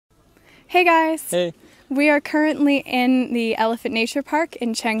Hey guys! Hey! We are currently in the Elephant Nature Park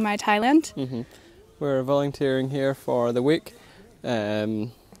in Chiang Mai, Thailand. We're volunteering here for the week,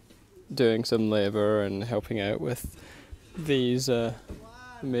 doing some labour and helping out with these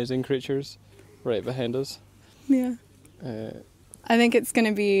amazing creatures right behind us. Yeah. I think it's going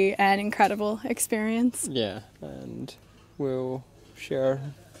to be an incredible experience. Yeah, and we'll share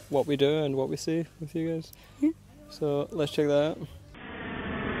what we do and what we see with you guys. Yeah. So let's check that out.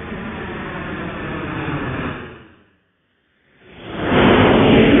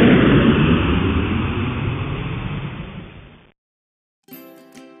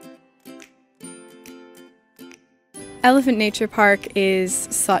 Elephant Nature Park is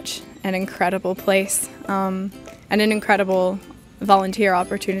such an incredible place and an incredible volunteer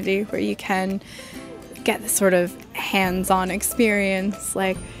opportunity where you can get this sort of hands-on experience,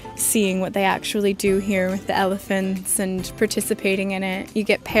 like seeing what they actually do here with the elephants and participating in it. You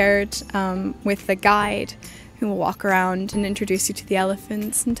get paired with a guide who will walk around and introduce you to the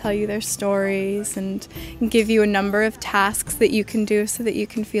elephants and tell you their stories and give you a number of tasks that you can do so that you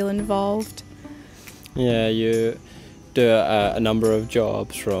can feel involved. Yeah, you do a number of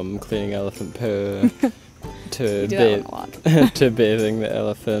jobs, from cleaning elephant poo to bathing the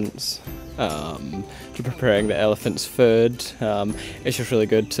elephants, to preparing the elephants' food. It's just really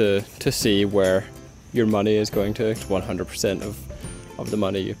good to see where your money is going to. 100% of the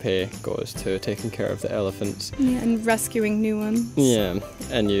money you pay goes to taking care of the elephants. Yeah, and rescuing new ones. Yeah,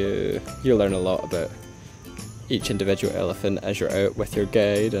 and you learn a lot about each individual elephant as you're out with your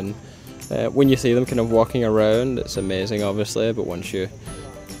guide, and when you see them kind of walking around, it's amazing, obviously, but once you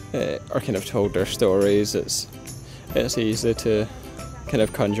are kind of told their stories, it's easy to kind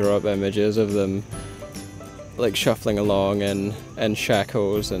of conjure up images of them like shuffling along in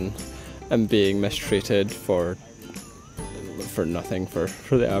shackles and being mistreated for nothing,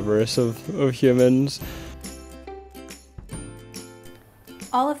 for the avarice of humans.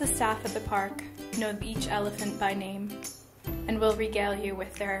 All of the staff at the park know each elephant by name and will regale you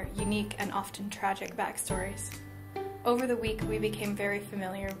with their unique and often tragic backstories. Over the week, we became very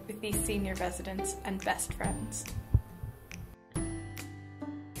familiar with these senior residents and best friends.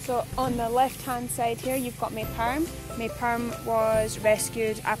 So on the left-hand side here, you've got Mae Parm. Mae Parm was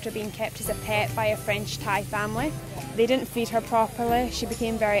rescued after being kept as a pet by a French Thai family. They didn't feed her properly, she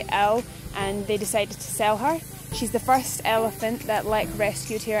became very ill, and they decided to sell her. She's the first elephant that Lek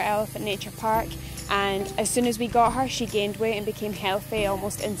rescued here at Elephant Nature Park, and as soon as we got her, she gained weight and became healthy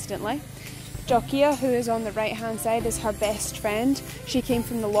almost instantly. Jokia, who is on the right hand side, is her best friend. She came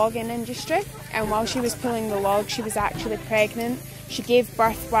from the logging industry, and while she was pulling the logs, she was actually pregnant. She gave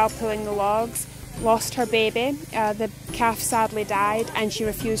birth while pulling the logs, lost her baby, the calf sadly died, and she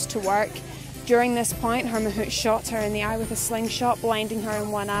refused to work. During this point, her mahout shot her in the eye with a slingshot, blinding her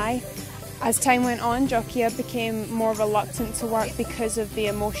in one eye. As time went on, Jokia became more reluctant to work because of the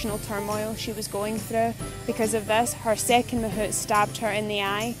emotional turmoil she was going through. Because of this, her second mahout stabbed her in the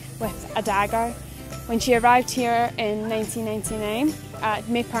eye with a dagger. When she arrived here in 1999,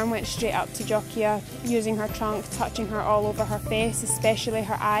 Mae Parm went straight up to Jokia, using her trunk, touching her all over her face, especially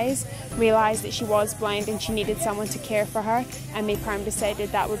her eyes, realised that she was blind and she needed someone to care for her, and Mae Parm decided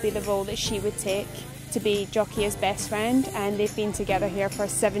that would be the role that she would take, to be Jokia's best friend, and they've been together here for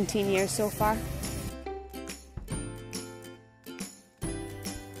 17 years so far.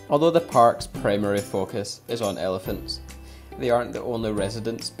 Although the park's primary focus is on elephants, they aren't the only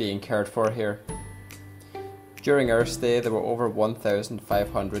residents being cared for here. During our stay, there were over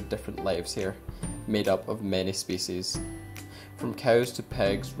 1,500 different lives here, made up of many species. From cows to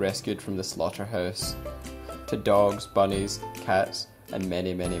pigs rescued from the slaughterhouse, to dogs, bunnies, cats, and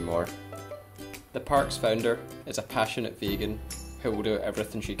many, many more. The park's founder is a passionate vegan who will do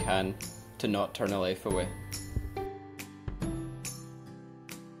everything she can to not turn a life away.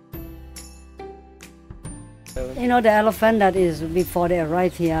 You know, the elephant that is before they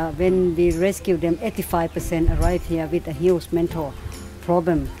arrive here, when we rescue them, 85% arrive here with a huge mental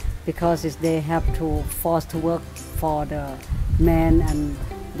problem, because they have to force to work for the man, and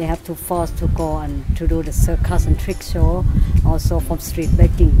they have to force to go and to do the circus and trick show, also from street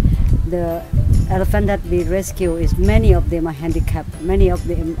begging. The elephant that we rescue, is many of them are handicapped, many of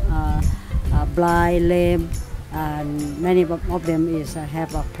them are blind, lame, and many of them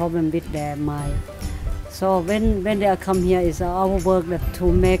have a problem with their mind. So when they come here, is our work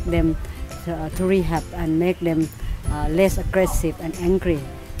to make them to rehab and make them less aggressive and angry.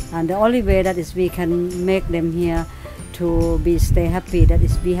 And the only way that is we can make them here to stay happy, that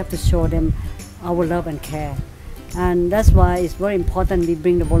is we have to show them our love and care. And that's why it's very important we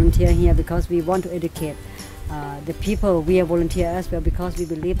bring the volunteer here, because we want to educate the people. We are volunteer as well, because we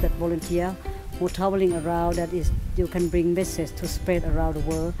believe that volunteer who traveling around, that is, you can bring message to spread around the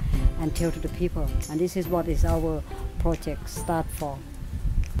world and tell to the people. And this is what is our project start for.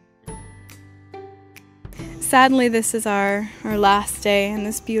 Sadly, this is our last day in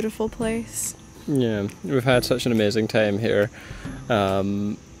this beautiful place. Yeah, we've had such an amazing time here.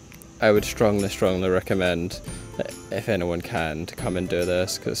 I would strongly recommend that if anyone can, to come and do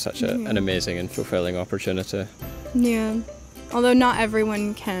this, because it's such an amazing and fulfilling opportunity. Yeah, although not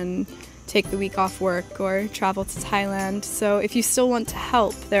everyone can take the week off work or travel to Thailand, so if you still want to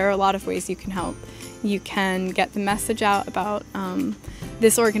help, there are a lot of ways you can help. You can get the message out about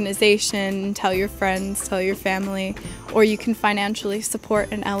this organization, tell your friends, tell your family, or you can financially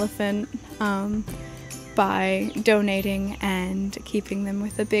support an elephant by donating and keeping them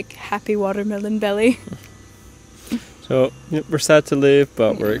with a big happy watermelon belly. So we're sad to leave,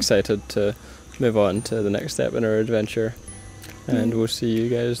 but we're excited to move on to the next step in our adventure, and we'll see you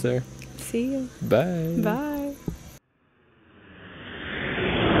guys there. See you. Bye. Bye.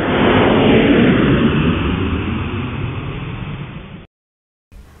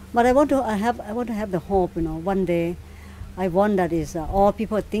 But I want to have the hope, one day I want that is all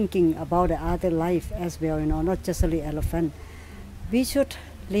people thinking about the other life as well, not just only elephant. We should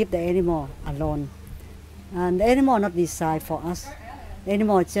leave the animal alone. And the animal not designed for us. The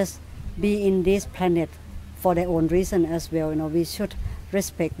animal just be in this planet for their own reason as well. We should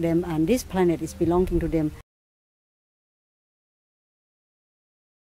respect them, and this planet is belonging to them.